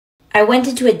I went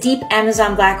into a deep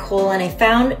Amazon black hole and I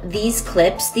found these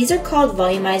clips. These are called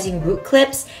volumizing root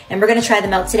clips, and we're gonna try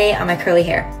them out today on my curly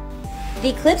hair.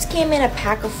 The clips came in a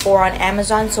pack of 4 on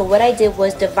Amazon, so what I did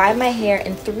was divide my hair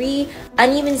in 3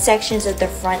 uneven sections at the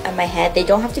front of my head. They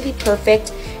don't have to be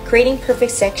perfect. Creating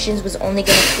perfect sections was only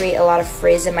gonna create a lot of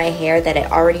frizz in my hair that I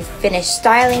already finished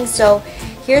styling. So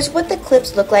here's what the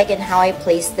clips look like and how I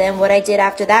placed them. What I did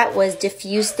after that was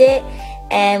diffused it.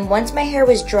 And once my hair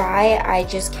was dry, I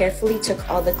just carefully took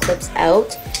all the clips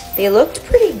out. They looked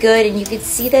pretty good, and you could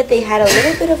see that they had a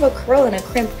little bit of a curl and a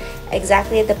crimp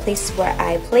exactly at the places where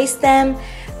I placed them.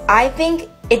 I think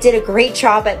it did a great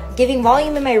job at giving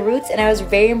volume in my roots, and I was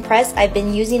very impressed. I've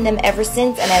been using them ever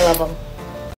since, and I love them.